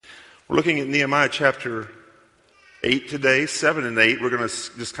We're looking at Nehemiah chapter 8 today, 7 and 8. We're going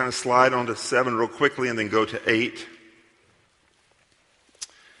to just kind of slide on to 7 real quickly and then go to 8.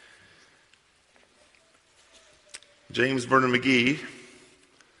 James Vernon McGee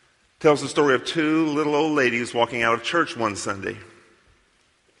tells the story of two little old ladies walking out of church one Sunday.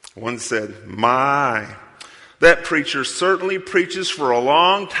 One said, "My, that preacher certainly preaches for a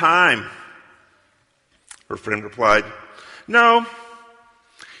long time." Her friend replied, "No,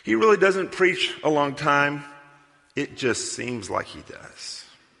 he really doesn't preach a long time. It just seems like he does."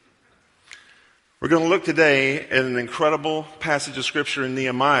 We're going to look today at an incredible passage of Scripture in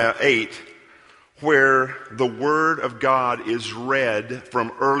Nehemiah 8, where the Word of God is read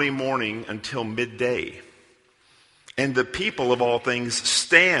from early morning until midday. And the people of all things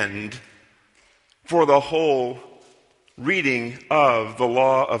stand for the whole reading of the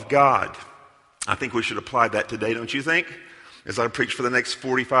law of God. I think we should apply that today, don't you think? As I preach for the next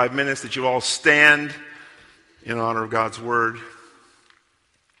 45 minutes, that you all stand in honor of God's Word.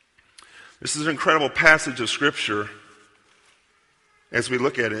 This is an incredible passage of Scripture as we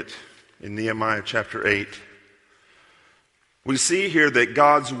look at it in Nehemiah chapter 8. We see here that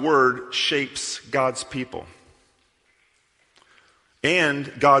God's Word shapes God's people.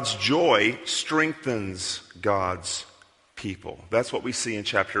 And God's joy strengthens God's people. That's what we see in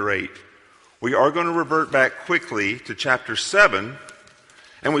chapter 8. We are going to revert back quickly to chapter 7.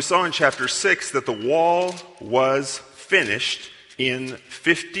 And we saw in chapter 6 that the wall was finished in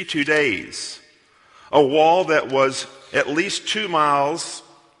 52 days. A wall that was at least 2 miles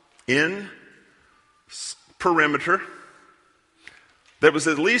in perimeter, that was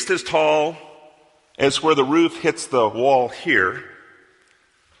at least as tall as where the roof hits the wall here,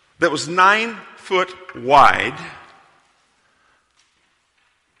 that was 9 foot wide,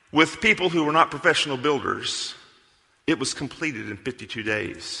 with people who were not professional builders. It was completed in 52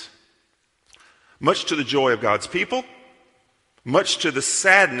 days. Much to the joy of God's people, much to the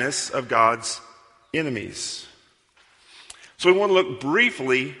sadness of God's enemies. So we want to look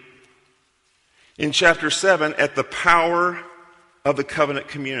briefly in chapter 7 at the power of the covenant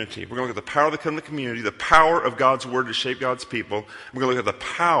community. We're going to look at the power of the covenant community, the power of God's Word to shape God's people. We're going to look at the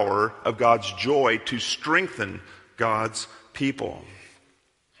power of God's joy to strengthen God's people.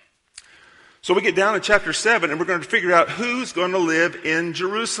 So we get down to chapter 7, and we're going to figure out who's going to live in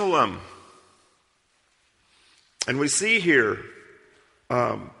Jerusalem. And we see here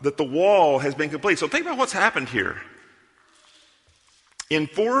that the wall has been complete. So think about what's happened here. In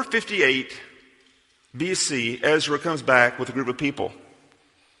 458 BC, Ezra comes back with a group of people,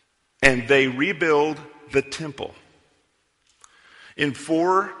 and they rebuild the temple. In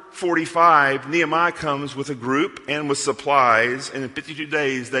 445, Nehemiah comes with a group and with supplies, and in 52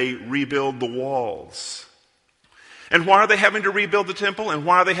 days they rebuild the walls. And why are they having to rebuild the temple? And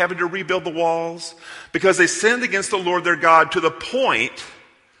why are they having to rebuild the walls? Because they sinned against the Lord their God to the point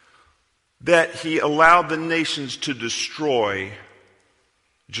that He allowed the nations to destroy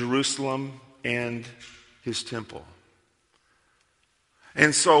Jerusalem and His temple.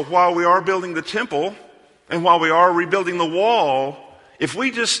 And so while we are building the temple, and while we are rebuilding the wall, if we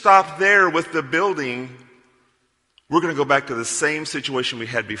just stop there with the building, we're going to go back to the same situation we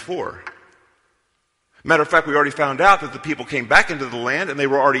had before. Matter of fact, we already found out that the people came back into the land and they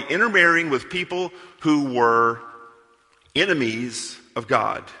were already intermarrying with people who were enemies of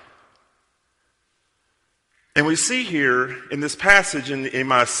God. And we see here in this passage in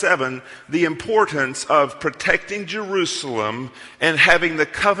Nehemiah 7 the importance of protecting Jerusalem and having the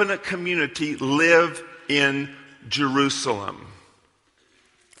covenant community live in Jerusalem.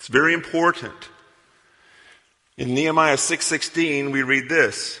 It's very important. In Nehemiah 6:16 we read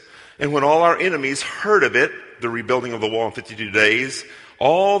this, "And when all our enemies heard of it," the rebuilding of the wall in 52 days,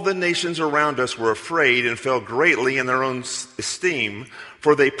 "all the nations around us were afraid and fell greatly in their own esteem,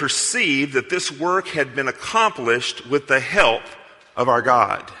 for they perceived that this work had been accomplished with the help of our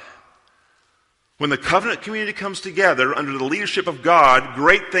God." When the covenant community comes together under the leadership of God,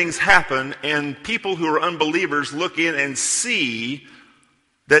 great things happen, and people who are unbelievers look in and see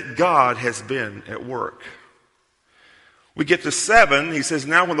that God has been at work. We get to 7, he says,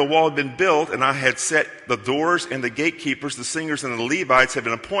 "Now when the wall had been built, and I had set the doors and the gatekeepers, the singers and the Levites had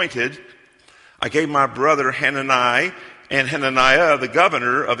been appointed, I gave my brother Hanani and Hananiah, the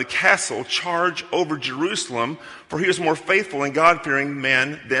governor of the castle, charge over Jerusalem, for he was more faithful and God-fearing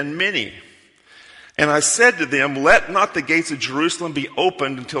man than many. And I said to them, let not the gates of Jerusalem be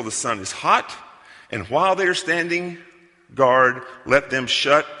opened until the sun is hot, and while they are standing guard, let them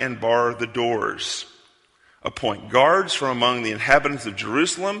shut and bar the doors. Appoint guards from among the inhabitants of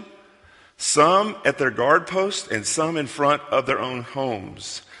Jerusalem, some at their guard posts and some in front of their own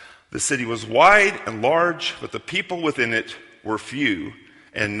homes. The city was wide and large, but the people within it were few,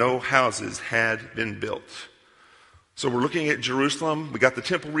 and no houses had been built. So we're looking at Jerusalem. We got the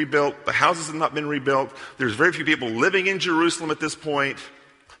temple rebuilt. The houses have not been rebuilt. There's very few people living in Jerusalem at this point.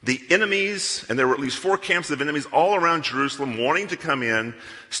 The enemies, and there were at least 4 camps of enemies all around Jerusalem wanting to come in,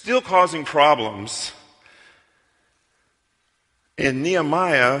 still causing problems. And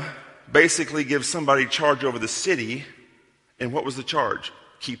Nehemiah basically gives somebody charge over the city. And what was the charge?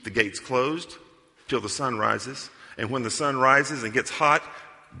 Keep the gates closed till the sun rises. And when the sun rises and gets hot,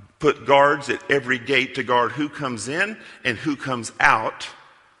 put guards at every gate to guard who comes in and who comes out.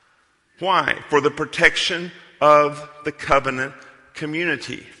 Why? For the protection of the covenant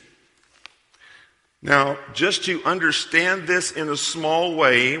community. Now, just to understand this in a small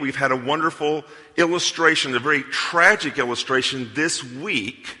way, we've had a wonderful illustration, a very tragic illustration this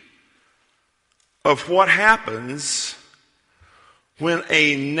week of what happens when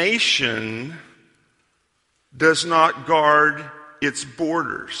a nation does not guard its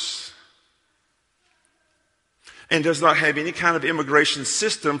borders and does not have any kind of immigration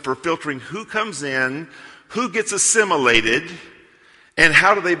system for filtering who comes in, who gets assimilated, and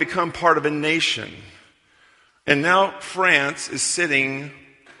how do they become part of a nation. And now France is sitting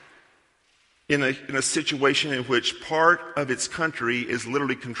in a situation in which part of its country is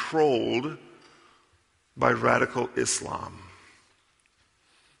literally controlled by radical Islam.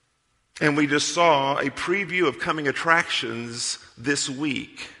 And we just saw a preview of coming attractions this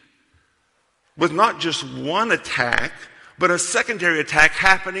week with not just one attack, but a secondary attack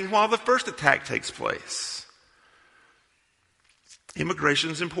happening while the first attack takes place. Immigration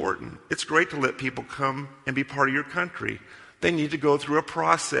is important. It's great to let people come and be part of your country. They need to go through a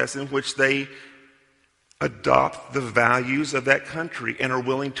process in which they adopt the values of that country and are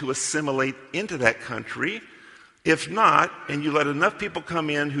willing to assimilate into that country. If not, and you let enough people come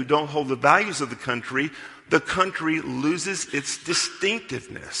in who don't hold the values of the country loses its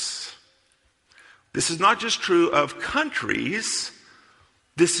distinctiveness. This is not just true of countries,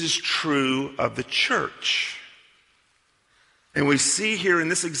 this is true of the church. And we see here in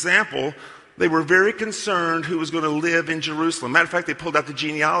this example, they were very concerned who was going to live in Jerusalem. Matter of fact, they pulled out the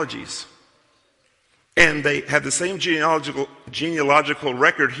genealogies. And they had the same genealogical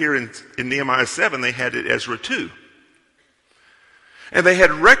record here in Nehemiah 7. They had it Ezra 2. And they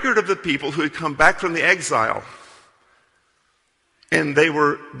had record of the people who had come back from the exile. And they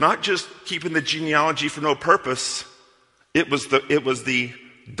were not just keeping the genealogy for no purpose. It was the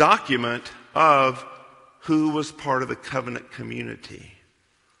document of who was part of the covenant community.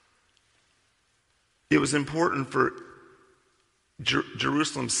 It was important for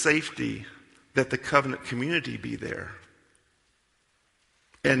Jerusalem's safety that the covenant community be there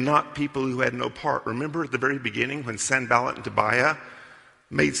and not people who had no part. Remember at the very beginning when Sanballat and Tobiah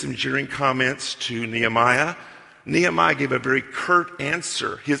made some jeering comments to Nehemiah? Nehemiah gave a very curt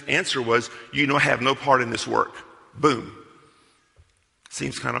answer. His answer was, you have no part in this work. Boom.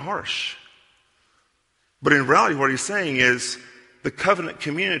 Seems kind of harsh. But in reality, what he's saying is the covenant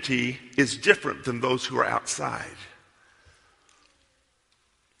community is different than those who are outside.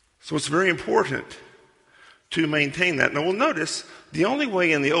 So it's very important to maintain that. Now we'll notice the only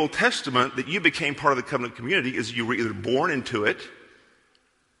way in the Old Testament that you became part of the covenant community is you were either born into it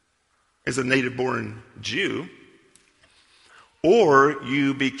as a native-born Jew, or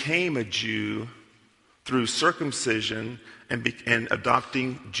you became a Jew through circumcision and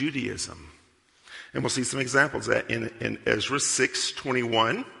adopting Judaism. And we'll see some examples of that in Ezra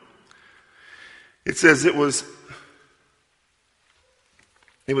 6:21. It says it was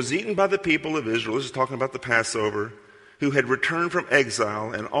eaten by the people of Israel, this is talking about the Passover, who had returned from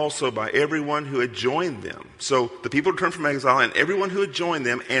exile, and also by everyone who had joined them. So the people returned from exile, and everyone who had joined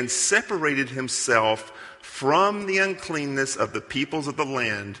them, and separated himself from the uncleanness of the peoples of the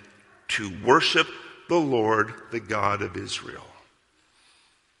land to worship the Lord, the God of Israel.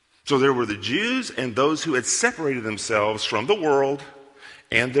 So there were the Jews and those who had separated themselves from the world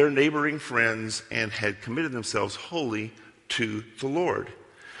and their neighboring friends and had committed themselves wholly to the Lord.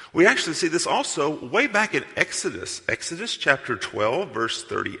 We actually see this also way back in Exodus chapter 12, verse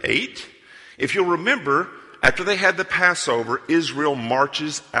 38. If you'll remember, after they had the Passover, Israel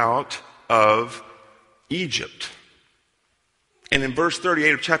marches out of Egypt. And in verse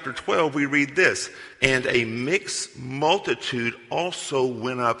 38 of chapter 12, we read this, and a mixed multitude also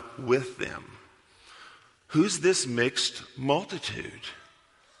went up with them. Who's this mixed multitude?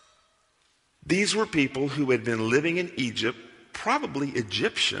 These were people who had been living in Egypt, probably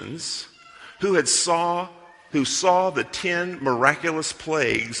Egyptians, who saw the 10 miraculous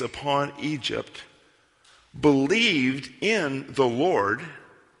plagues upon Egypt, believed in the Lord,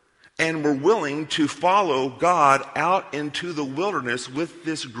 and were willing to follow God out into the wilderness with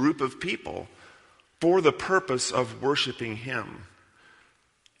this group of people for the purpose of worshiping him.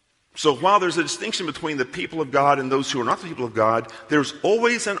 So while there's a distinction between the people of God and those who are not the people of God, there's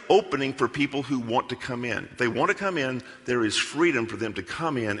always an opening for people who want to come in. If they want to come in, there is freedom for them to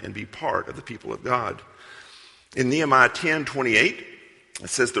come in and be part of the people of God. In Nehemiah 10:28, it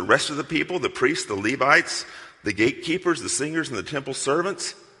says, the rest of the people, the priests, the Levites, the gatekeepers, the singers, and the temple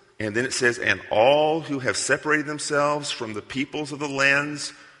servants. And then it says, and all who have separated themselves from the peoples of the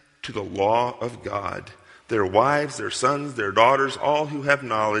lands to the law of God, their wives, their sons, their daughters, all who have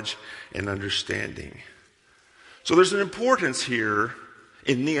knowledge and understanding. So there's an importance here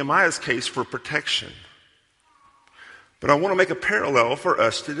in Nehemiah's case for protection. But I want to make a parallel for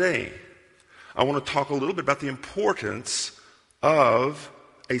us today. I want to talk a little bit about the importance of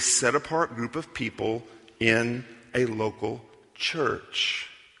a set-apart group of people in a local church.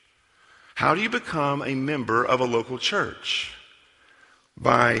 How do you become a member of a local church?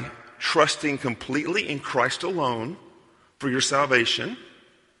 By trusting completely in Christ alone for your salvation,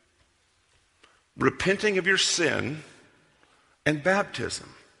 repenting of your sin, and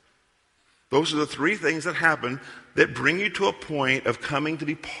baptism. Those are the three things that happen that bring you to a point of coming to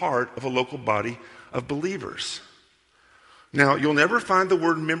be part of a local body of believers. Now, you'll never find the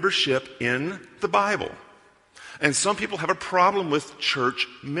word membership in the Bible. And some people have a problem with church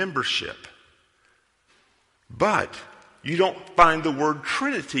membership. But you don't find the word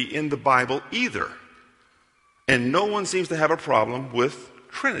Trinity in the Bible either. And no one seems to have a problem with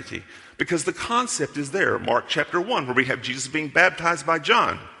Trinity because the concept is there. Mark chapter 1, where we have Jesus being baptized by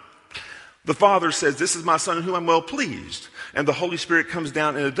John. The Father says, this is my Son in whom I'm well pleased. And the Holy Spirit comes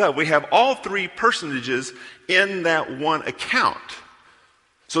down in a dove. We have all three personages in that one account.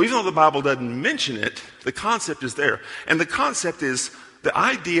 So even though the Bible doesn't mention it, the concept is there. And the concept is the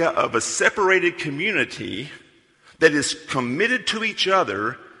idea of a separated community that is committed to each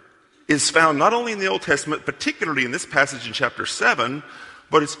other is found not only in the Old Testament, particularly in this passage in chapter 7,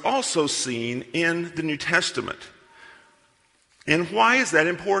 but it's also seen in the New Testament. And why is that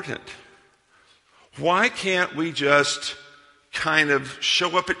important? Why can't we just kind of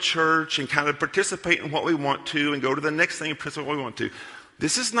show up at church and kind of participate in what we want to and go to the next thing and participate in what we want to?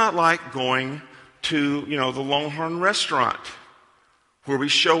 This is not like going to, the Longhorn restaurant where we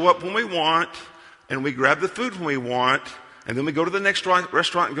show up when we want and we grab the food when we want, and then we go to the next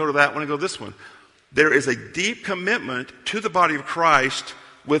restaurant and go to that one and go to this one. There is a deep commitment to the body of Christ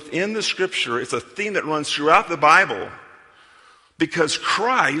within the Scripture. It's a theme that runs throughout the Bible because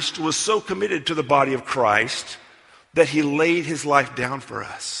Christ was so committed to the body of Christ that he laid his life down for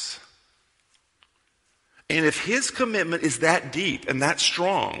us. And if his commitment is that deep and that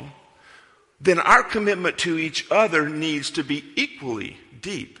strong, then our commitment to each other needs to be equally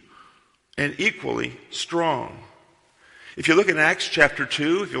deep and equally strong. If you look in Acts chapter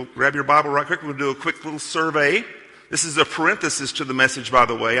 2, if you'll grab your Bible right quick, we'll do a quick little survey. This is a parenthesis to the message, by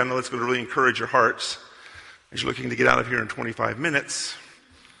the way. I know it's going to really encourage your hearts as you're looking to get out of here in 25 minutes.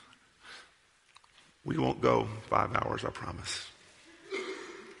 We won't go 5 hours, I promise.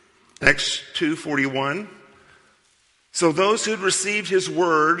 Acts 2:41. So those who had received his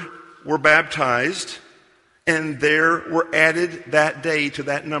word were baptized, and there were added that day to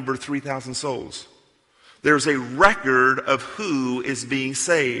that number 3,000 souls. There's a record of who is being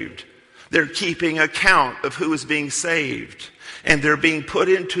saved. They're keeping account of who is being saved. And they're being put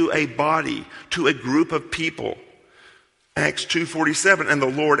into a body, to a group of people. Acts 2:47, and the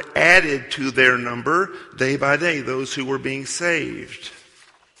Lord added to their number day by day those who were being saved.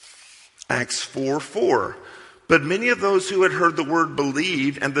 Acts 4:4. But many of those who had heard the word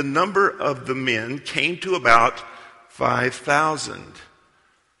believed, and the number of the men came to about 5,000.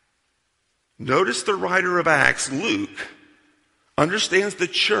 Notice the writer of Acts, Luke, understands the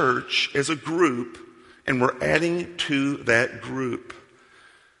church as a group, and we're adding to that group.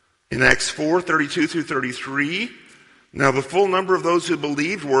 In Acts 4:32 through 33, now the full number of those who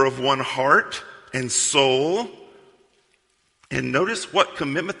believed were of one heart and soul. And notice what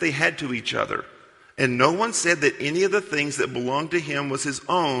commitment they had to each other. And no one said that any of the things that belonged to him was his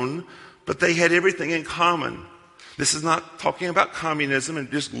own, but they had everything in common. This is not talking about communism and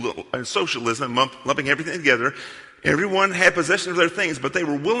just and socialism, lumping everything together. Everyone had possession of their things, but they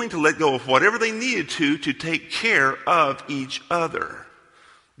were willing to let go of whatever they needed to take care of each other.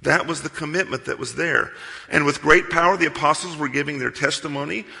 That was the commitment that was there. And with great power, the apostles were giving their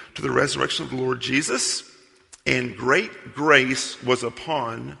testimony to the resurrection of the Lord Jesus, and great grace was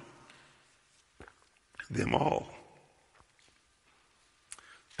upon them all.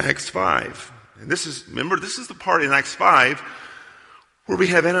 Acts 5. And this is the part in Acts 5 where we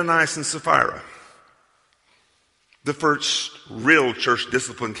have Ananias and Sapphira, the first real church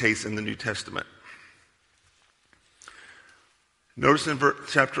discipline case in the New Testament. Notice in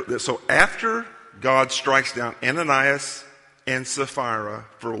chapter, so after God strikes down Ananias and Sapphira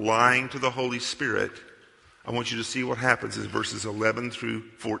for lying to the Holy Spirit, I want you to see what happens in verses 11 through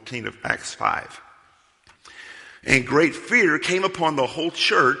 14 of Acts 5. And great fear came upon the whole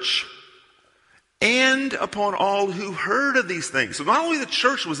church and upon all who heard of these things. So not only the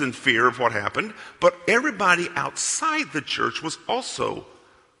church was in fear of what happened, but everybody outside the church was also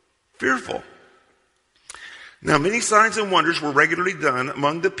fearful. Now, many signs and wonders were regularly done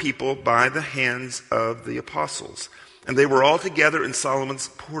among the people by the hands of the apostles. And they were all together in Solomon's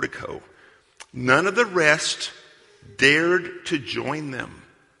portico. None of the rest dared to join them.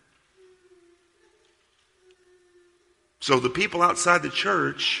 So the people outside the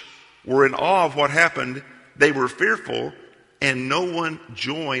church were in awe of what happened. They were fearful, and no one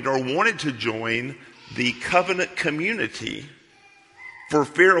joined or wanted to join the covenant community for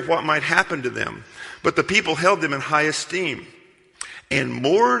fear of what might happen to them. But the people held them in high esteem. And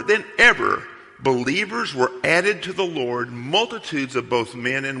more than ever, believers were added to the Lord, multitudes of both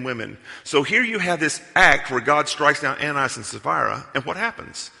men and women. So here you have this act where God strikes down Ananias and Sapphira, and what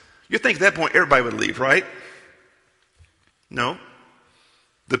happens? You think at that point everybody would leave, right? No.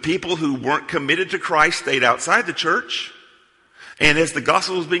 The people who weren't committed to Christ stayed outside the church. And as the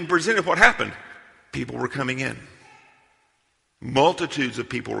gospel was being presented, what happened? People were coming in. Multitudes of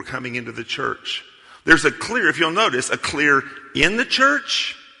people were coming into the church. There's a clear, if you'll notice, a clear in the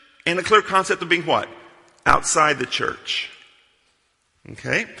church and a clear concept of being what? Outside the church.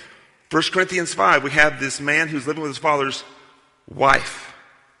 Okay? 1 Corinthians 5, we have this man who's living with his father's wife.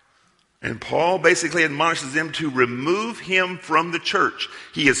 And Paul basically admonishes them to remove him from the church.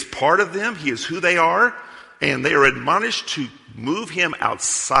 He is part of them. He is who they are. And they are admonished to move him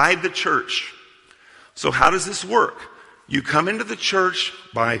outside the church. So how does this work? You come into the church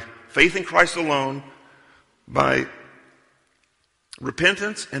by faith in Christ alone, by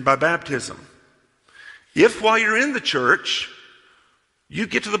repentance, and by baptism. If while you're in the church, you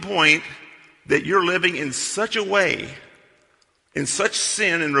get to the point that you're living in such a way, in such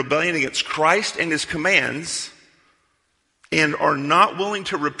sin and rebellion against Christ and his commands, and are not willing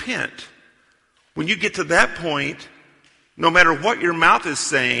to repent, when you get to that point, no matter what your mouth is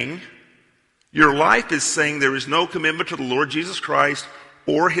saying, your life is saying there is no commitment to the Lord Jesus Christ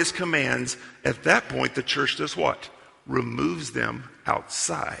or his commands. At that point, the church does what? Removes them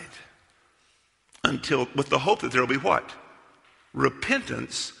outside. Until, with the hope that there will be what?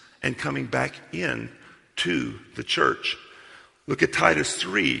 Repentance and coming back in to the church. Look at Titus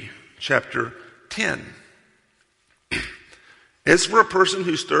 3, chapter 10. As for a person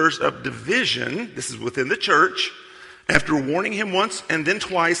who stirs up division, this is within the church, after warning him once and then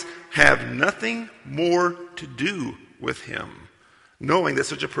twice, have nothing more to do with him, knowing that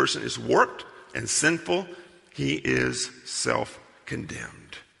such a person is warped and sinful, he is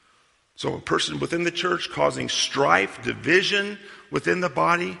self-condemned. So a person within the church causing strife, division within the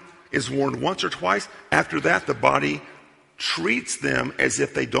body is warned once or twice. After that, the body treats them as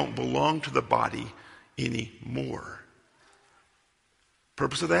if they don't belong to the body anymore.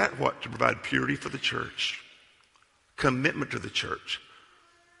 Purpose of that? What? To provide purity for the church. Commitment to the church.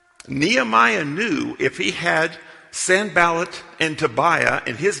 Nehemiah knew if he had Sanballat and Tobiah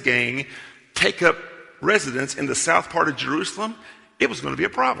and his gang take up residence in the south part of Jerusalem, it was going to be a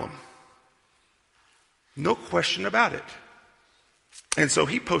problem. No question about it. And so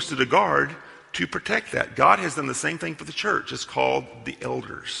he posted a guard to protect that. God has done the same thing for the church. It's called the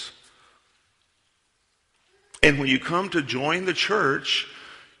elders. And when you come to join the church,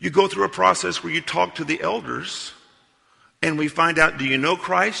 you go through a process where you talk to the elders and we find out, do you know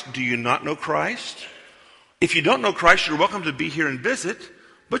Christ? Do you not know Christ? If you don't know Christ, you're welcome to be here and visit,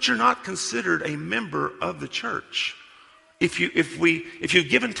 but you're not considered a member of the church. If you've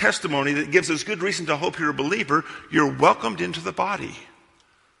given testimony that gives us good reason to hope you're a believer, you're welcomed into the body.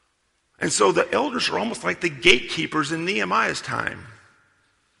 And so the elders are almost like the gatekeepers in Nehemiah's time.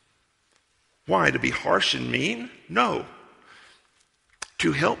 Why? To be harsh and mean? No.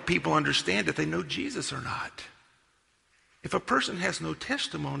 To help people understand if they know Jesus or not. If a person has no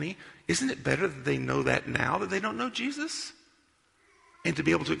testimony, isn't it better that they know that now that they don't know Jesus? And to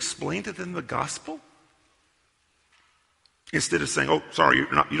be able to explain to them the gospel? Instead of saying, oh, sorry,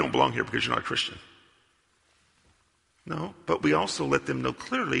 you don't belong here because you're not a Christian. No, but we also let them know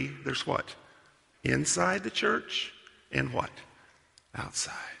clearly there's what? Inside the church and what?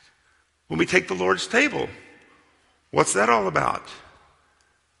 Outside. When we take the Lord's table, what's that all about?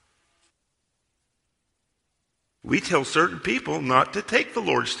 We tell certain people not to take the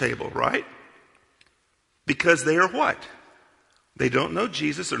Lord's table, right? Because they are what? They don't know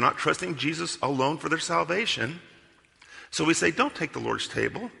Jesus. They're not trusting Jesus alone for their salvation. So we say, don't take the Lord's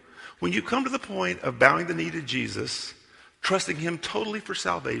table. When you come to the point of bowing the knee to Jesus, trusting him totally for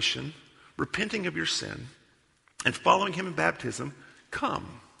salvation, repenting of your sin, and following him in baptism,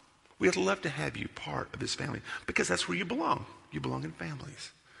 come. We'd love to have you part of his family because that's where you belong. You belong in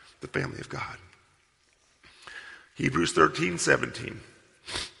families, the family of God. Hebrews 13:17.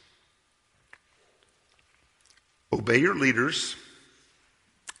 Obey your leaders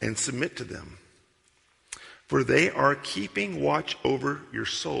and submit to them, for they are keeping watch over your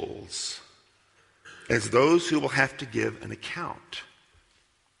souls as those who will have to give an account.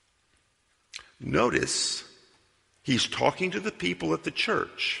 Notice, he's talking to the people at the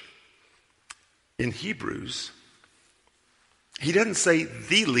church in Hebrews. He doesn't say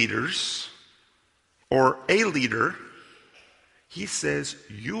the leaders or a leader. He says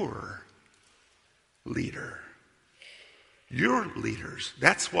your leader. Your leaders.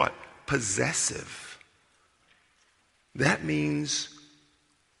 That's what? Possessive. That means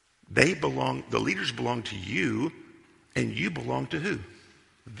the leaders belong to you, and you belong to who?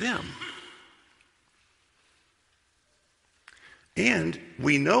 Them. And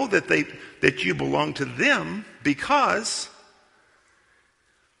we know that you belong to them because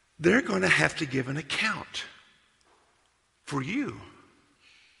they're going to have to give an account for you.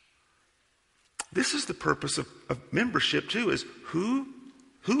 This is the purpose of membership too, is who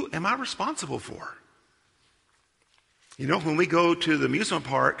am I responsible for? You know, when we go to the amusement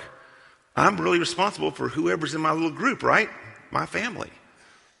park, I'm really responsible for whoever's in my little group, right? My family.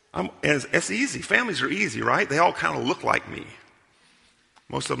 It's easy. Families are easy, right? They all kind of look like me.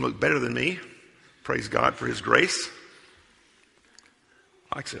 Most of them look better than me. Praise God for his grace.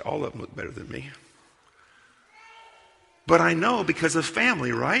 Like I said, all of them look better than me. But I know because of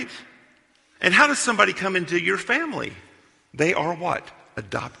family, right? And how does somebody come into your family? They are what?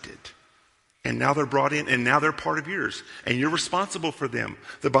 Adopted. And now they're brought in, and now they're part of yours. And you're responsible for them.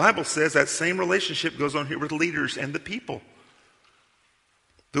 The Bible says that same relationship goes on here with leaders and the people.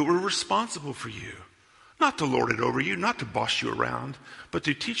 That we're responsible for you. Not to lord it over you, not to boss you around, but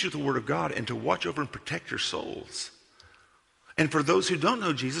to teach you the Word of God and to watch over and protect your souls. And for those who don't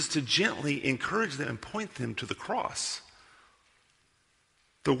know Jesus, to gently encourage them and point them to the cross.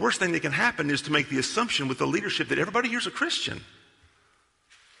 The worst thing that can happen is to make the assumption with the leadership that everybody here's a Christian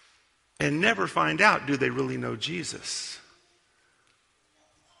and never find out, do they really know Jesus?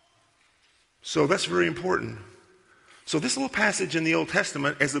 So that's very important. So this little passage in the Old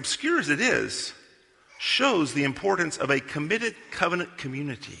Testament, as obscure as it is, shows the importance of a committed covenant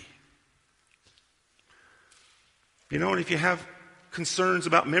community. You know, and if you have concerns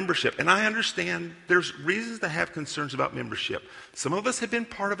about membership, and I understand there's reasons to have concerns about membership. Some of us have been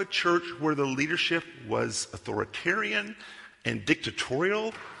part of a church where the leadership was authoritarian and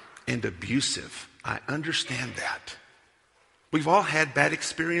dictatorial and abusive. I understand that. We've all had bad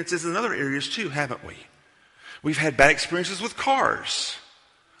experiences in other areas too, haven't we? We've had bad experiences with cars.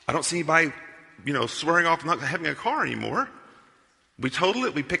 I don't see anybody, swearing off not having a car anymore. We total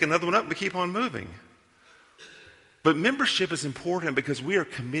it, we pick another one up, and we keep on moving. But membership is important because we are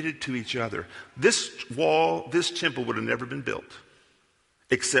committed to each other. This wall, this temple would have never been built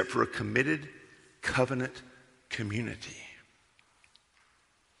except for a committed covenant community.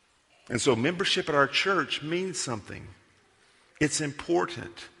 And so membership at our church means something. It's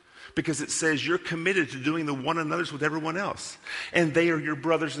important because it says you're committed to doing the one another's with everyone else. And they are your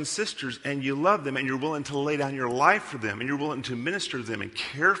brothers and sisters, and you love them, and you're willing to lay down your life for them, and you're willing to minister to them and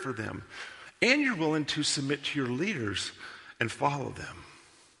care for them. And you're willing to submit to your leaders and follow them.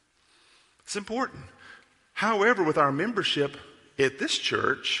 It's important. However, with our membership at this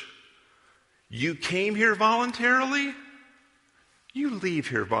church, you came here voluntarily, you leave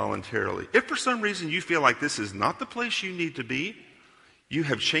here voluntarily. If for some reason you feel like this is not the place you need to be, you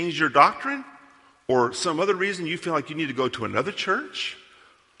have changed your doctrine, or some other reason you feel like you need to go to another church,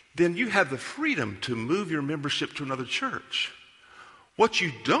 then you have the freedom to move your membership to another church. What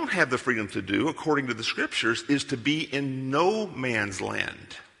you don't have the freedom to do, according to the scriptures, is to be in no man's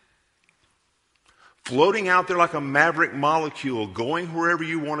land. Floating out there like a maverick molecule, going wherever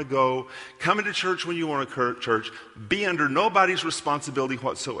you want to go, coming to church when you want to church, be under nobody's responsibility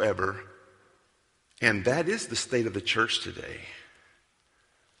whatsoever. And that is the state of the church today.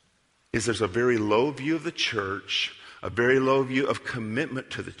 There's a very low view of the church, a very low view of commitment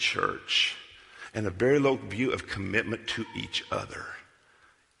to the church, and a very low view of commitment to each other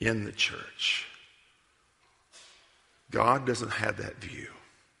in the church. God doesn't have that view.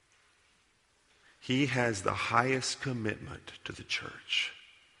 He has the highest commitment to the church,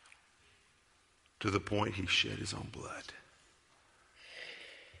 to the point he shed his own blood.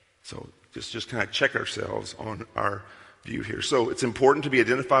 So just kind of check ourselves on our view here. So it's important to be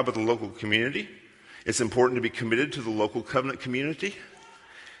identified with the local community. It's important to be committed to the local covenant community.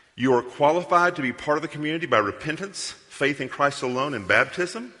 You are qualified to be part of the community by repentance, faith in Christ alone, and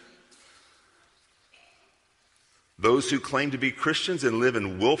baptism. Those who claim to be Christians and live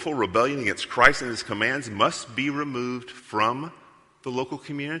in willful rebellion against Christ and his commands must be removed from the local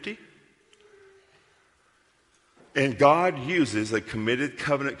community. And God uses a committed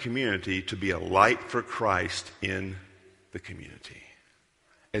covenant community to be a light for Christ in the community.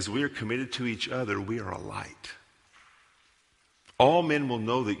 As we are committed to each other, we are a light. All men will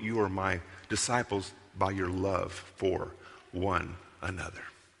know that you are my disciples by your love for one another.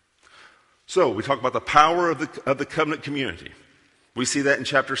 So we talk about the power of the covenant community. We see that in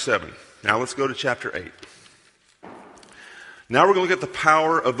chapter 7. Now let's go to chapter 8. Now we're going to look at the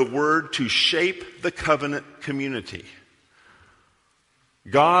power of the word to shape the covenant community.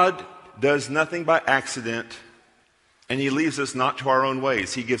 God does nothing by accident, and he leaves us not to our own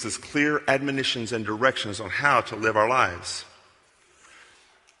ways. He gives us clear admonitions and directions on how to live our lives.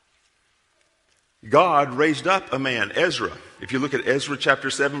 God raised up a man, Ezra. If you look at Ezra chapter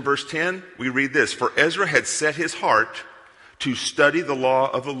 7, verse 10, we read this. For Ezra had set his heart to study the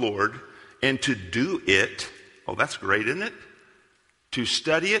law of the Lord and to do it. Oh, that's great, isn't it? To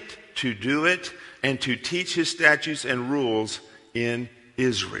study it, to do it, and to teach his statutes and rules in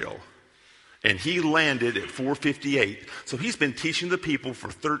Israel. And he landed at 458. So he's been teaching the people for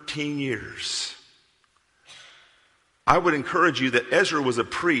 13 years. I would encourage you that Ezra was a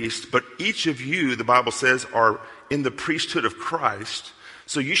priest, but each of you, the Bible says, are in the priesthood of Christ.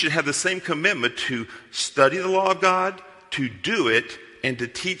 So you should have the same commitment to study the law of God, to do it, and to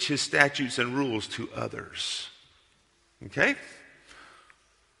teach his statutes and rules to others. Okay?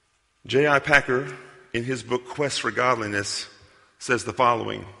 J.I. Packer, in his book Quest for Godliness, says the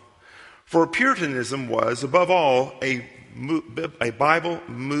following. For Puritanism was, above all, a Bible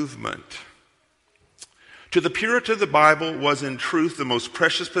movement. To the Puritan, the Bible was in truth the most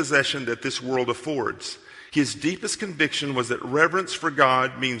precious possession that this world affords. His deepest conviction was that reverence for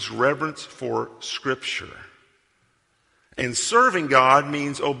God means reverence for Scripture. And serving God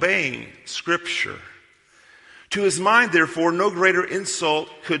means obeying Scripture. To his mind, therefore, no greater insult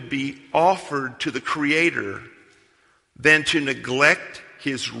could be offered to the Creator than to neglect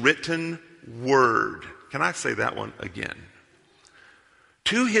his written word. Can I say that one again?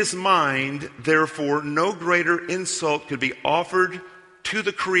 To his mind, therefore, no greater insult could be offered to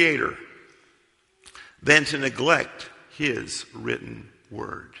the Creator than to neglect his written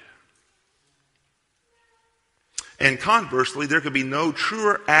word. And conversely, there could be no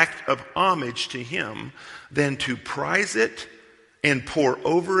truer act of homage to him than to prize it and pore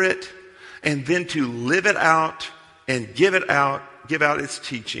over it and then to live it out and give out its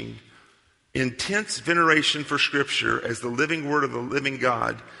teaching. Intense veneration for Scripture as the living word of the living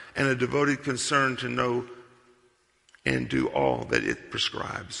God and a devoted concern to know and do all that it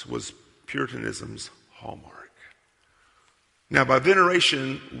prescribes was Puritanism's hallmark. Now, by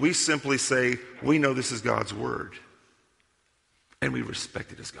veneration, we simply say, we know this is God's word, and we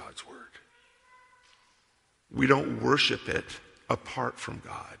respect it as God's word. We don't worship it apart from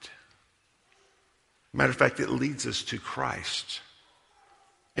God. Matter of fact, it leads us to Christ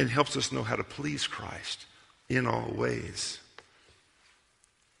and helps us know how to please Christ in all ways.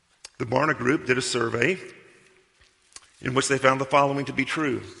 The Barna Group did a survey in which they found the following to be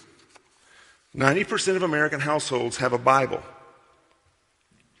true. 90% of American households have a Bible.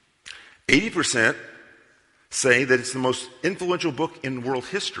 80% say that it's the most influential book in world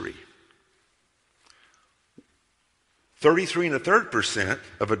history. 33.3%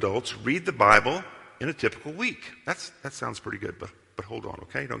 of adults read the Bible in a typical week. That sounds pretty good, but hold on,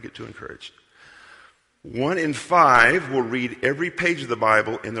 okay? Don't get too encouraged. 1 in 5 will read every page of the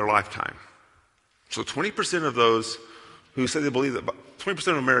Bible in their lifetime. So 20% of those who say they believe that 20%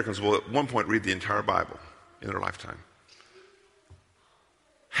 of Americans will at one point read the entire Bible in their lifetime.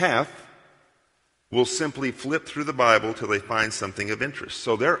 Half will simply flip through the Bible till they find something of interest.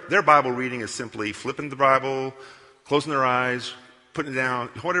 So their Bible reading is simply flipping the Bible, closing their eyes, putting it down,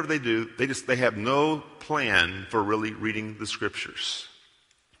 whatever they do, they have no plan for really reading the Scriptures.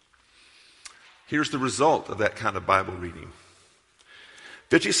 Here's the result of that kind of Bible reading.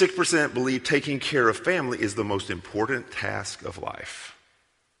 56% believe taking care of family is the most important task of life.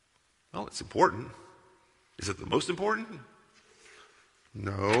 Well, it's important. Is it the most important?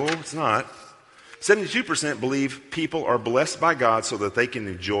 No, it's not. 72% believe people are blessed by God so that they can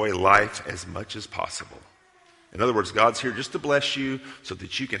enjoy life as much as possible. In other words, God's here just to bless you so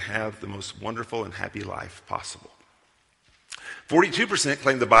that you can have the most wonderful and happy life possible. 42%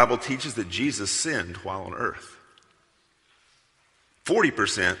 claim the Bible teaches that Jesus sinned while on earth.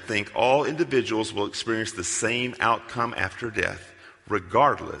 40% think all individuals will experience the same outcome after death,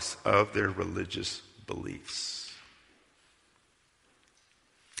 regardless of their religious beliefs.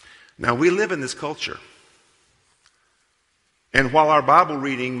 Now, we live in this culture. And while our Bible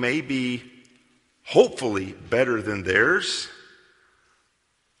reading may be hopefully better than theirs,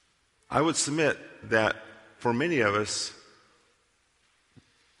 I would submit that for many of us,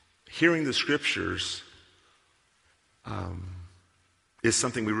 hearing the Scriptures is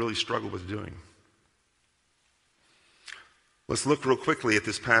something we really struggle with doing. Let's look real quickly at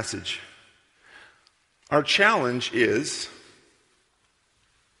this passage. Our challenge is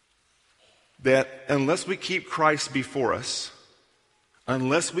that unless we keep Christ before us,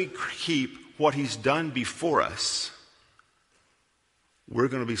 unless we keep what he's done before us, we're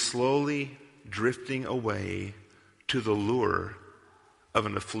going to be slowly drifting away to the lure of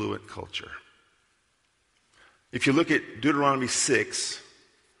an affluent culture. If you look at Deuteronomy 6,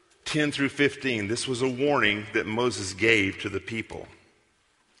 10 through 15, this was a warning that Moses gave to the people.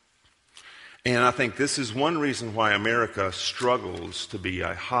 And I think this is one reason why America struggles to be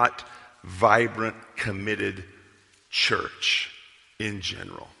a hot, vibrant, committed church in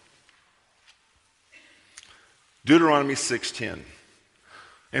general. Deuteronomy 6:10.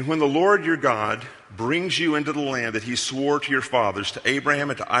 And when the Lord your God brings you into the land that he swore to your fathers, to Abraham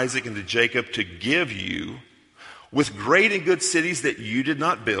and to Isaac and to Jacob, to give you, with great and good cities that you did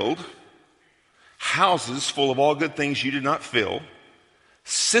not build, houses full of all good things you did not fill,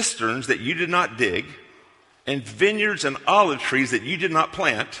 cisterns that you did not dig, and vineyards and olive trees that you did not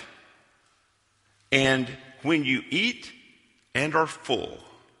plant, and when you eat and are full.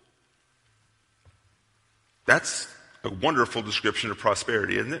 That's a wonderful description of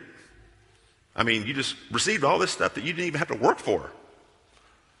prosperity, isn't it? I mean, you just received all this stuff that you didn't even have to work for.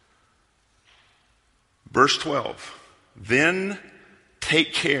 Verse 12, then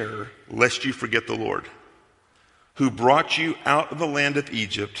take care lest you forget the Lord, who brought you out of the land of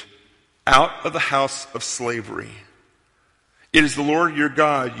Egypt, out of the house of slavery. It is the Lord your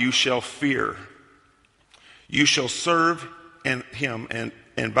God you shall fear. You shall serve him,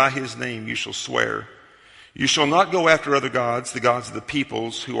 and by his name you shall swear. You shall not go after other gods, the gods of the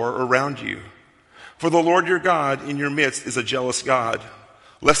peoples who are around you. For the Lord your God in your midst is a jealous God,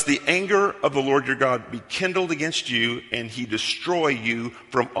 lest the anger of the Lord your God be kindled against you, and he destroy you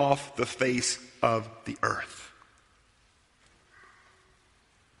from off the face of the earth.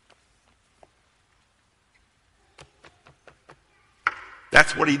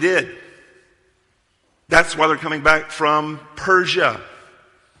 That's what he did. That's why they're coming back from Persia,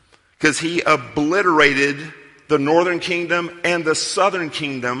 because he obliterated the northern kingdom and the southern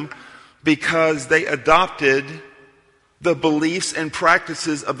kingdom because they adopted the beliefs and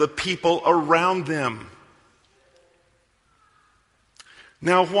practices of the people around them.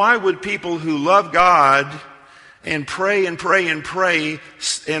 Now, why would people who love God and pray and pray and pray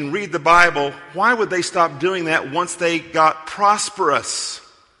and read the Bible, why would they stop doing that once they got prosperous?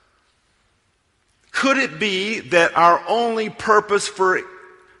 Could it be that our only purpose for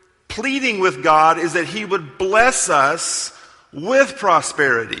pleading with God is that he would bless us with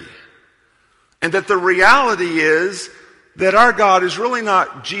prosperity? And that the reality is that our God is really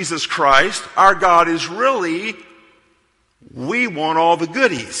not Jesus Christ. Our God is really, we want all the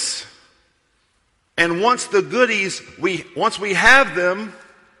goodies. And once the goodies, once we have them,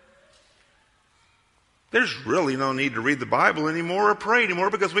 there's really no need to read the Bible anymore or pray anymore,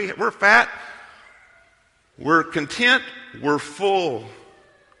 because we're fat, we're content, we're full.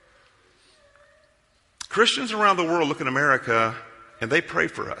 Christians around the world look at America and they pray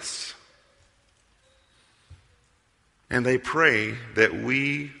for us. And they pray that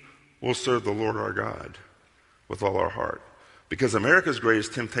we will serve the Lord our God with all our heart. Because America's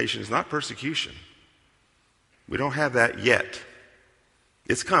greatest temptation is not persecution. We don't have that yet.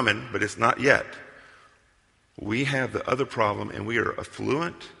 It's coming, but it's not yet. We have the other problem, and we are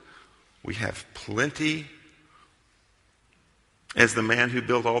affluent. We have plenty. As the man who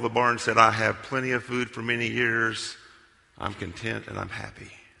built all the barns said, I have plenty of food for many years. I'm content and I'm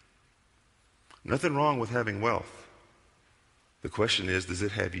happy. Nothing wrong with having wealth. The question is, does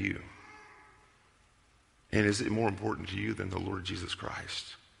it have you? And is it more important to you than the Lord Jesus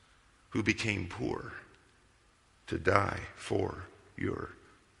Christ, who became poor to die for your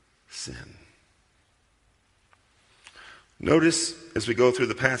sin? Notice, as we go through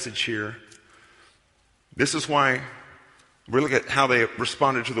the passage here, This is why we look at how they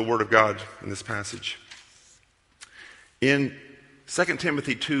responded to the Word of God in this passage. In 2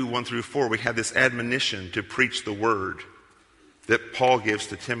 Timothy 2, 1 through 4, we have this admonition to preach the Word that Paul gives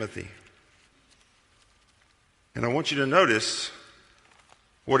to Timothy. And I want you to notice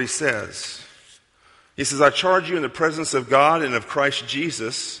what he says. He says, I charge you in the presence of God and of Christ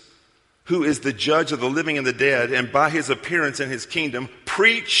Jesus, who is the judge of the living and the dead, and by his appearance in his kingdom,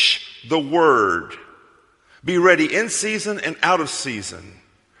 preach the word. Be ready in season and out of season.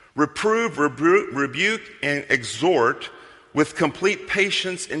 Reprove, rebuke, and exhort with complete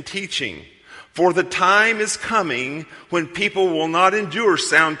patience and teaching. For the time is coming when people will not endure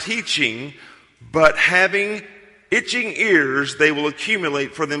sound teaching, but having itching ears, they will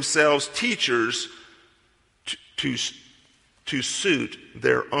accumulate for themselves teachers to suit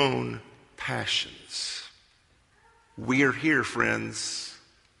their own passions. We are here, friends.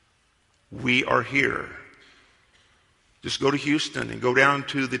 We are here. Just go to Houston and go down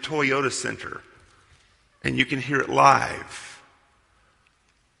to the Toyota Center, and you can hear it live.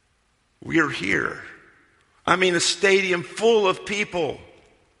 We are here. I mean, a stadium full of people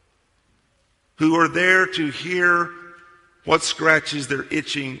who are there to hear what scratches their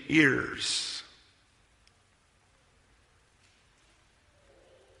itching ears.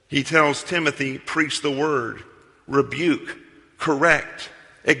 He tells Timothy, preach the word, rebuke, correct,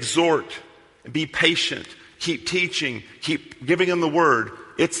 exhort, be patient, keep teaching, keep giving them the word.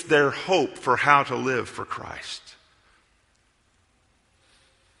 It's their hope for how to live for Christ.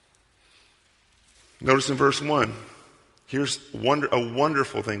 Notice in verse 1, here's a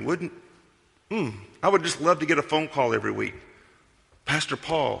wonderful thing. I would just love to get a phone call every week. Pastor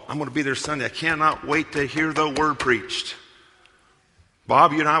Paul, I'm going to be there Sunday. I cannot wait to hear the word preached.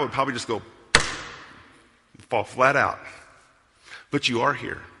 Bob, you and I would probably just go fall flat out. But you are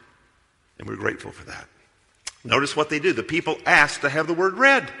here, and we're grateful for that. Notice what they do. The people asked to have the word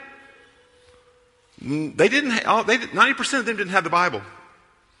read. They didn't. 90% of them didn't have the Bible.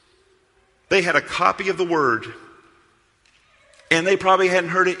 They had a copy of the word, and they probably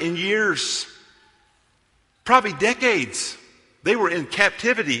hadn't heard it in years, probably decades. They were in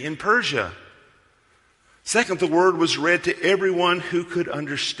captivity in Persia. Second, the word was read to everyone who could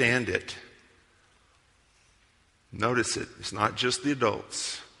understand it. Notice it. It's not just the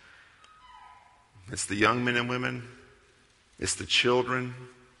adults. It's the young men and women. It's the children.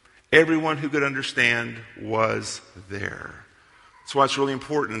 Everyone who could understand was there. That's why it's really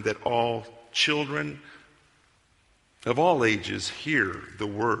important that all children of all ages hear the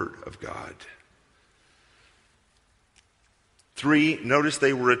word of God. 3, notice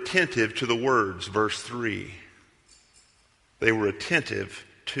they were attentive to the words. Verse 3. They were attentive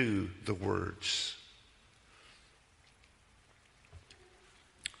to the words.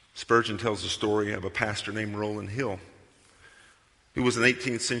 Spurgeon tells the story of a pastor named Rowland Hill, who was an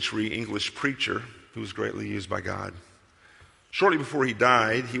 18th century English preacher who was greatly used by God. Shortly before he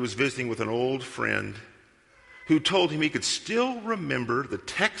died, he was visiting with an old friend who told him he could still remember the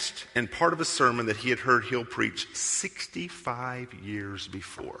text and part of a sermon that he had heard Hill preach 65 years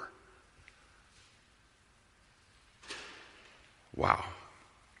before. Wow.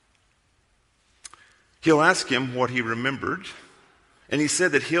 Hill asked him what he remembered, and he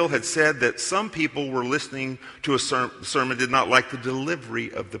said that Hill had said that some people were listening to a sermon did not like the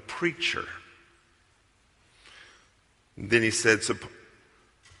delivery of the preacher. And then he said,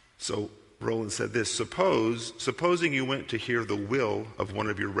 so Rowland said this, supposing you went to hear the will of one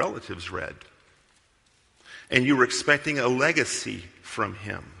of your relatives read, and you were expecting a legacy from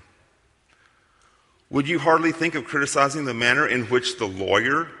him, would you hardly think of criticizing the manner in which the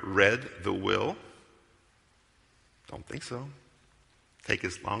lawyer read the will? Don't think so. Take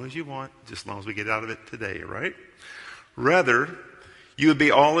as long as you want, just as long as we get out of it today, right? Rather, you would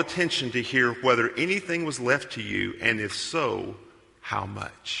be all attention to hear whether anything was left to you, and if so, how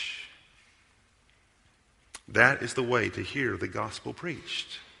much. That is the way to hear the gospel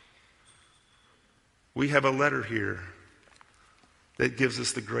preached. We have a letter here that gives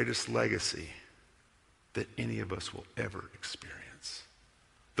us the greatest legacy that any of us will ever experience.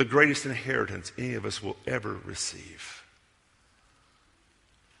 The greatest inheritance any of us will ever receive.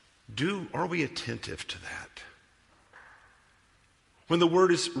 Are we attentive to that? When the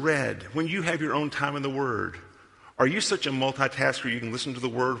word is read, when you have your own time in the word, are you such a multitasker you can listen to the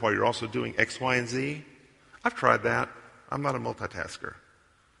word while you're also doing X, Y, and Z? I've tried that. I'm not a multitasker.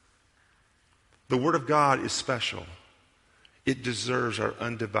 The word of God is special. It deserves our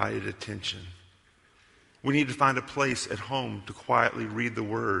undivided attention. We need to find a place at home to quietly read the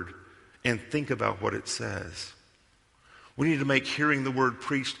word and think about what it says. We need to make hearing the word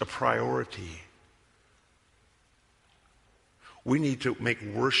preached a priority. We need to make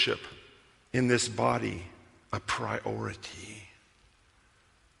worship in this body a priority.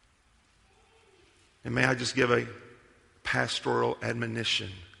 And may I just give a pastoral admonition.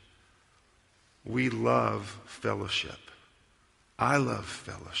 We love fellowship. I love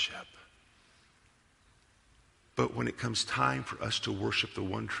fellowship. But when it comes time for us to worship the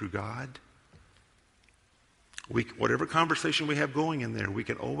one true God, whatever conversation we have going in there, we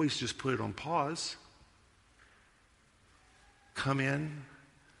can always just put it on pause. Come in,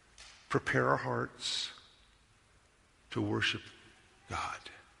 prepare our hearts to worship God.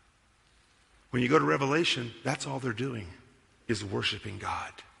 When you go to Revelation, that's all they're doing, is worshiping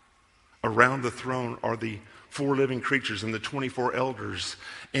God. Around the throne are the 4 living creatures and the 24 elders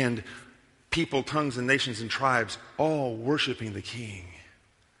and people, tongues, and nations and tribes, all worshiping the King.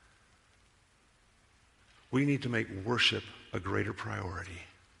 We need to make worship a greater priority.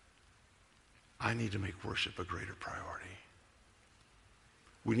 I need to make worship a greater priority.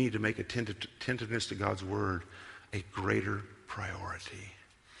 We need to make attentiveness to God's word a greater priority.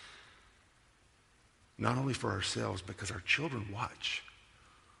 Not only for ourselves, because our children watch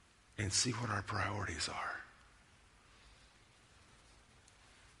and see what our priorities are.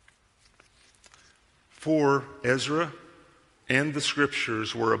 For Ezra and the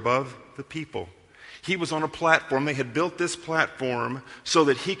scriptures were above the people. He was on a platform. They had built this platform so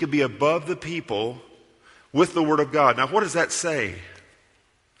that he could be above the people with the word of God. Now, what does that say?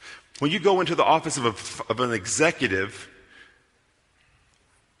 When you go into the office of an executive,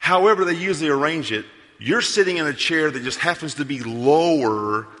 however they usually arrange it, you're sitting in a chair that just happens to be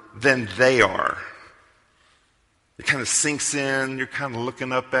lower than they are. It kind of sinks in. You're kind of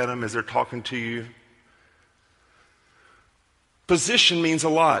looking up at them as they're talking to you. Position means a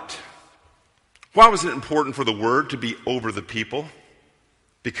lot. Why was it important for the word to be over the people?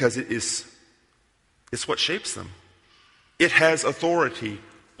 Because it's what shapes them. It has authority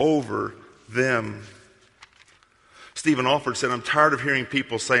over them. Stephen Alford said, I'm tired of hearing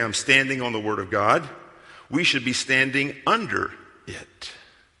people say, I'm standing on the word of God. We should be standing under it.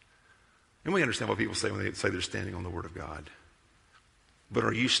 And we understand what people say when they say they're standing on the word of God. But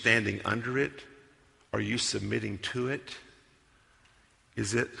are you standing under it? Are you submitting to it?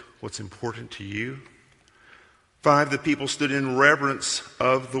 Is it what's important to you? 5, the people stood in reverence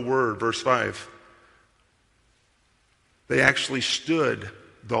of the word. Verse 5. They actually stood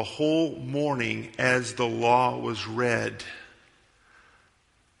the whole morning as the law was read.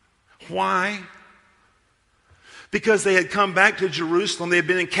 Why? Because they had come back to Jerusalem. They had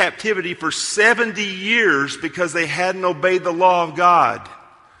been in captivity for 70 years because they hadn't obeyed the law of God.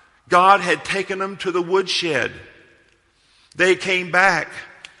 God had taken them to the woodshed. They came back,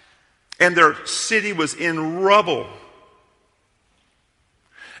 and their city was in rubble.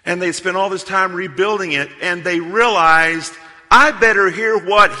 And they spent all this time rebuilding it, and they realized, I better hear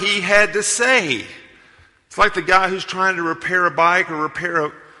what he had to say. It's like the guy who's trying to repair a bike or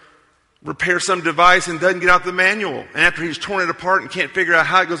repair some device and doesn't get out the manual. And after he's torn it apart and can't figure out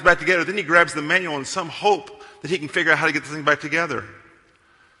how it goes back together, then he grabs the manual in some hope that he can figure out how to get the thing back together.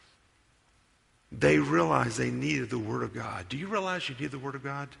 They realized they needed the Word of God. Do you realize you need the Word of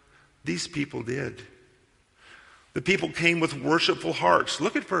God? These people did. The people came with worshipful hearts.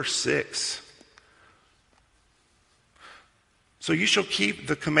 Look at verse 6. So you shall keep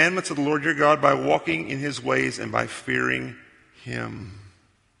the commandments of the Lord your God by walking in his ways and by fearing him.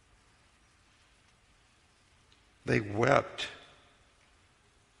 They wept.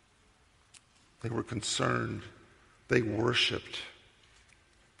 They were concerned. They worshiped.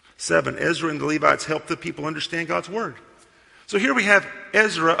 7, Ezra and the Levites helped the people understand God's word. So here we have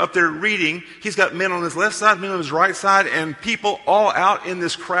Ezra up there reading. He's got men on his left side, men on his right side, and people all out in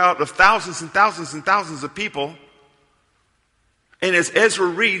this crowd of thousands and thousands and thousands of people. And as Ezra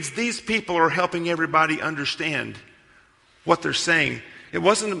reads, these people are helping everybody understand what they're saying. It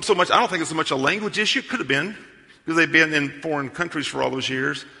wasn't so much, I don't think it's so much a language issue. It could have been, because they've been in foreign countries for all those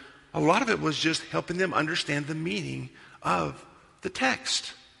years. A lot of it was just helping them understand the meaning of the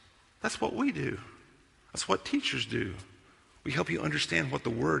text. That's what we do. That's what teachers do. We help you understand what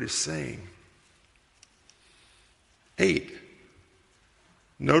the word is saying. 8,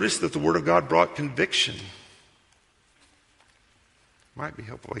 notice that the word of God brought conviction. Might be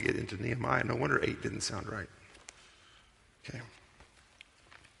helpful I get into Nehemiah. No wonder 8 didn't sound right. Okay.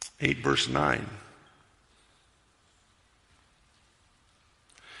 8 verse 9.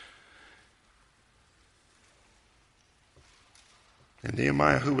 And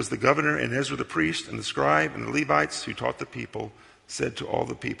Nehemiah, who was the governor, and Ezra the priest, and the scribe, and the Levites who taught the people, said to all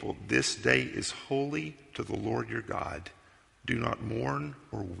the people, this day is holy to the Lord your God. Do not mourn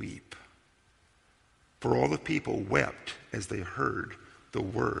or weep. For all the people wept as they heard the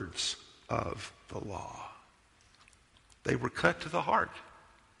words of the law. They were cut to the heart.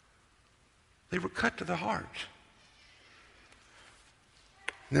 They were cut to the heart.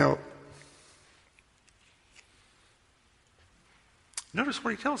 Now, notice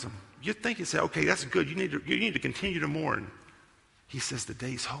what he tells them. You'd think he'd say, okay, that's good. You need to continue to mourn. He says the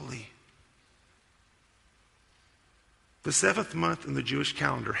day's holy. The 7th month in the Jewish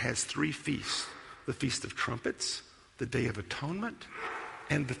calendar has 3 feasts. The Feast of Trumpets, the Day of Atonement,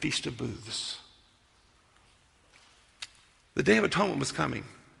 and the Feast of Booths. The Day of Atonement was coming.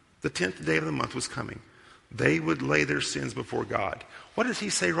 The 10th day of the month was coming. They would lay their sins before God. What does he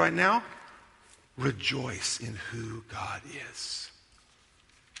say right now? Rejoice in who God is.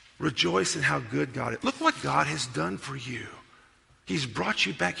 Rejoice in how good God is. Look what God has done for you. He's brought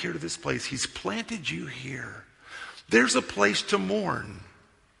you back here to this place. He's planted you here. There's a place to mourn.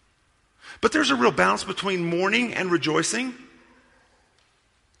 But there's a real balance between mourning and rejoicing.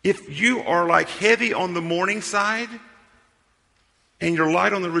 If you are like heavy on the mourning side and you're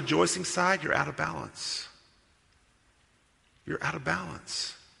light on the rejoicing side, you're out of balance. You're out of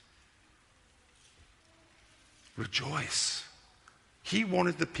balance. Rejoice. He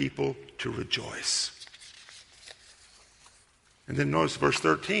wanted the people to rejoice. And then notice verse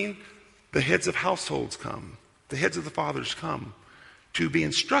 13, the heads of households come. The heads of the fathers come to be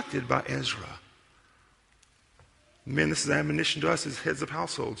instructed by Ezra. Men, this is admonition to us as heads of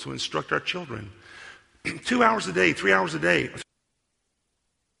households to instruct our children. 2 hours a day, 3 hours a day.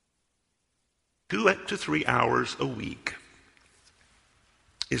 2 to 3 hours a week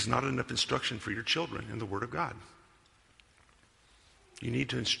is not enough instruction for your children in the Word of God. You need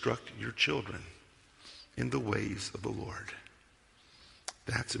to instruct your children in the ways of the Lord.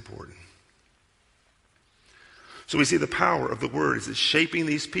 That's important. So we see the power of the Word is shaping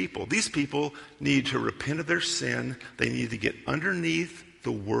these people. These people need to repent of their sin. They need to get underneath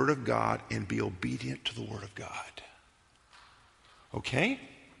the Word of God and be obedient to the Word of God. Okay?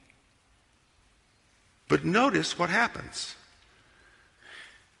 But notice what happens.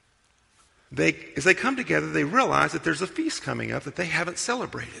 As they come together, they realize that there's a feast coming up that they haven't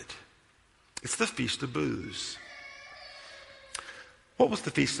celebrated. It's the Feast of Booths. What was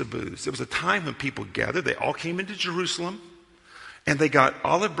the Feast of Booths? It was a time when people gathered. They all came into Jerusalem, and they got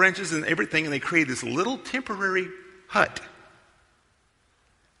olive branches and everything, and they created this little temporary hut.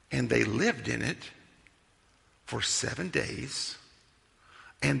 And they lived in it for 7 days,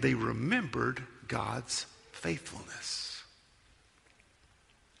 and they remembered God's faithfulness.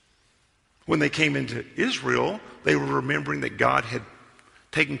 When they came into Israel, they were remembering that God had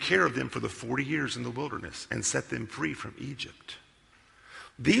taken care of them for the 40 years in the wilderness and set them free from Egypt.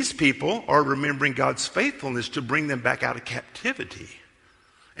 These people are remembering God's faithfulness to bring them back out of captivity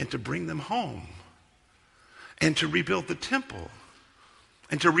and to bring them home and to rebuild the temple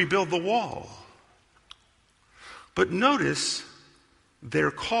and to rebuild the wall. But notice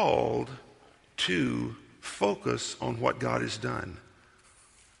they're called to focus on what God has done.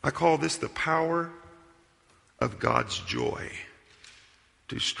 I call this the power of God's joy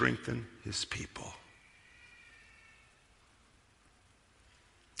to strengthen his people.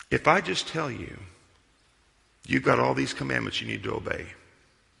 If I just tell you, you've got all these commandments you need to obey,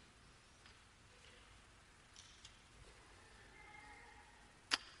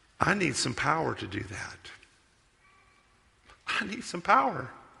 I need some power to do that. I need some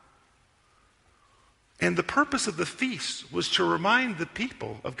power. And the purpose of the feast was to remind the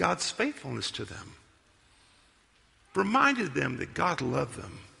people of God's faithfulness to them. Reminded them that God loved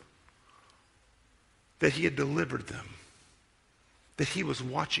them, that he had delivered them, that he was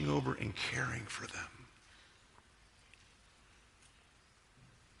watching over and caring for them.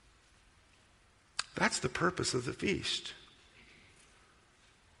 That's the purpose of the feast,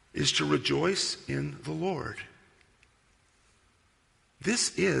 is to rejoice in the Lord.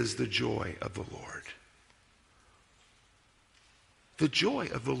 This is the joy of the Lord. The joy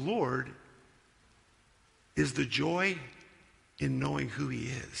of the Lord is the joy in knowing who he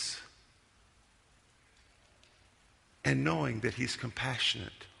is and knowing that he's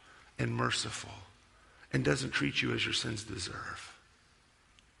compassionate and merciful and doesn't treat you as your sins deserve.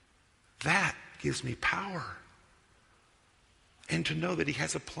 That gives me power. And to know that he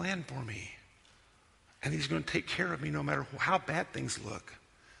has a plan for me and he's going to take care of me no matter how bad things look.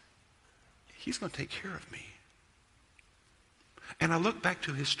 He's going to take care of me. And I look back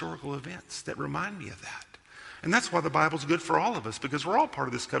to historical events that remind me of that. And that's why the Bible's good for all of us, because we're all part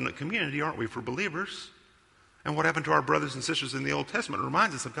of this covenant community, aren't we, for believers? And what happened to our brothers and sisters in the Old Testament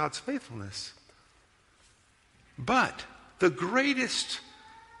reminds us of God's faithfulness. But the greatest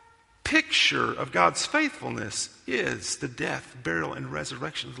picture of God's faithfulness is the death, burial, and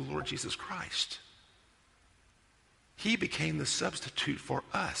resurrection of the Lord Jesus Christ. He became the substitute for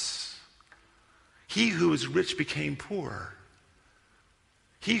us. He who was rich became poor.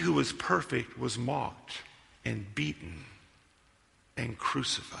 He who was perfect was mocked and beaten and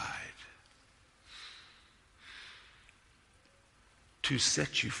crucified to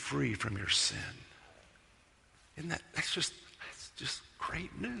set you free from your sin. That's just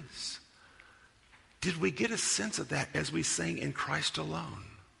great news. Did we get a sense of that as we sang In Christ Alone?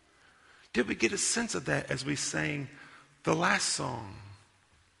 Did we get a sense of that as we sang the last song?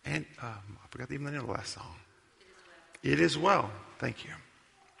 And I forgot even the name of the last song. It Is Well. Thank you.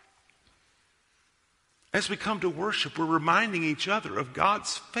 As we come to worship, we're reminding each other of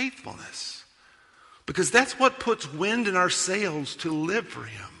God's faithfulness, because that's what puts wind in our sails to live for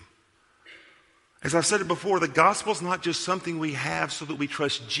Him. As I've said it before, the gospel is not just something we have so that we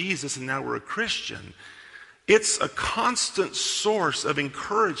trust Jesus and now we're a Christian. It's a constant source of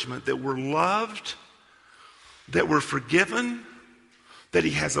encouragement that we're loved, that we're forgiven, that He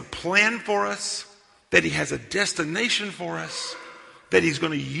has a plan for us, that He has a destination for us, that He's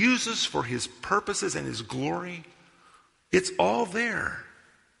going to use us for His purposes and His glory. It's all there.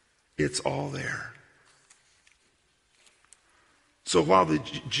 It's all there. So while the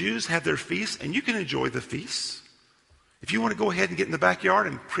Jews have their feasts, and you can enjoy the feasts, if you want to go ahead and get in the backyard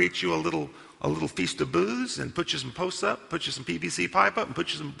and create you a little feast of booths and put you some posts up, put you some PVC pipe up and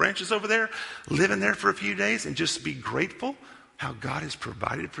put you some branches over there, live in there for a few days and just be grateful how God has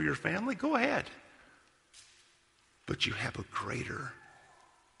provided for your family, go ahead. But you have a greater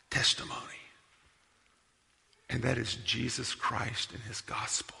testimony, and that is Jesus Christ and His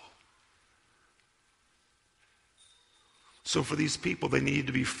gospel. So for these people, they needed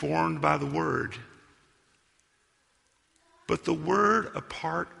to be formed by the Word. But the Word,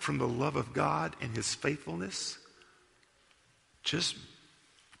 apart from the love of God and His faithfulness, just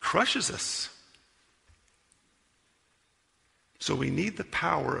crushes us. So we need the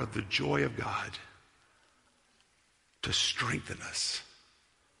power of the joy of God to strengthen us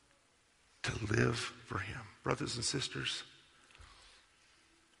to live for Him. Brothers and sisters,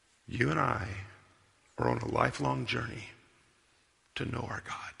 you and I are on a lifelong journey to know our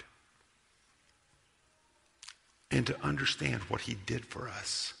God and to understand what He did for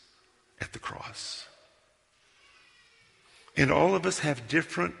us at the cross. And all of us have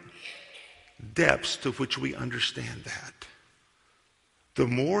different depths to which we understand that. The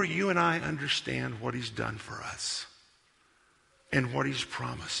more you and I understand what He's done for us and what He's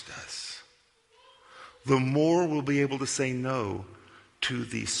promised us, the more we'll be able to say no to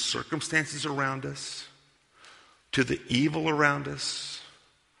the circumstances around us, to the evil around us,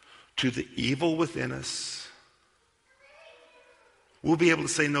 to the evil within us. We'll be able to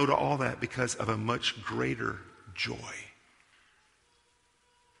say no to all that because of a much greater joy,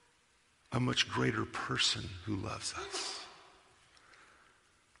 a much greater person who loves us.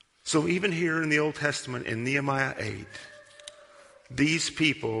 So even here in the Old Testament, in Nehemiah 8, these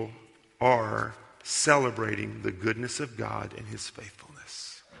people are celebrating the goodness of God and His faithfulness.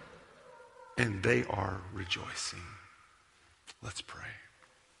 And they are rejoicing. Let's pray.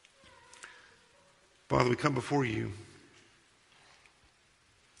 Father, we come before You,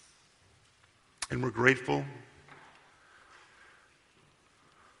 and we're grateful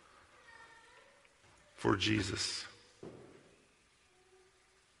for Jesus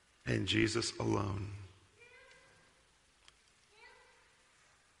and Jesus alone.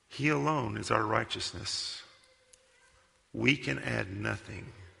 He alone is our righteousness. We can add nothing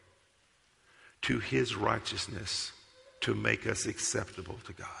to His righteousness to make us acceptable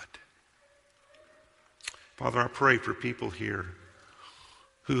to God. Father, I pray for people here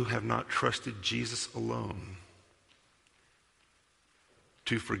who have not trusted Jesus alone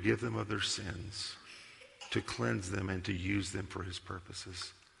to forgive them of their sins, to cleanse them, and to use them for His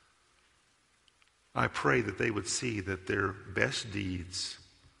purposes. I pray that they would see that their best deeds,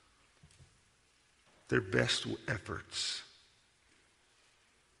 their best efforts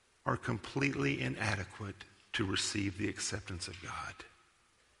are completely inadequate to receive the acceptance of God.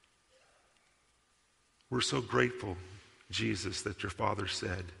 We're so grateful, Jesus, that Your Father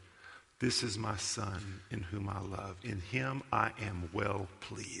said, "This is my Son in whom I love. In Him I am well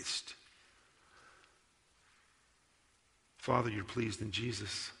pleased." Father, You're pleased in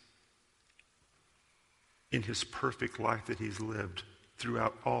Jesus, in His perfect life that He's lived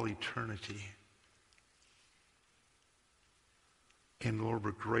throughout all eternity. And Lord,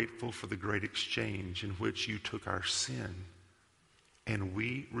 we're grateful for the great exchange in which You took our sin and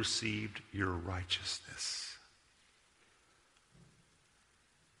we received Your righteousness.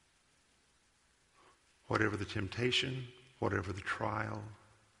 whatever the temptation, whatever the trial.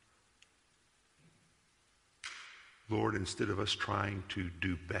 Lord, instead of us trying to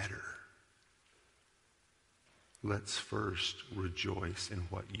do better, let's first rejoice in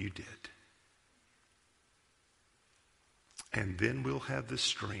what you did. And then we'll have the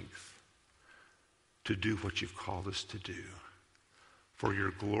strength to do what you've called us to do for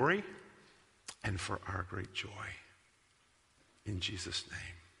your glory and for our great joy. In Jesus'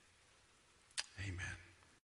 name, amen.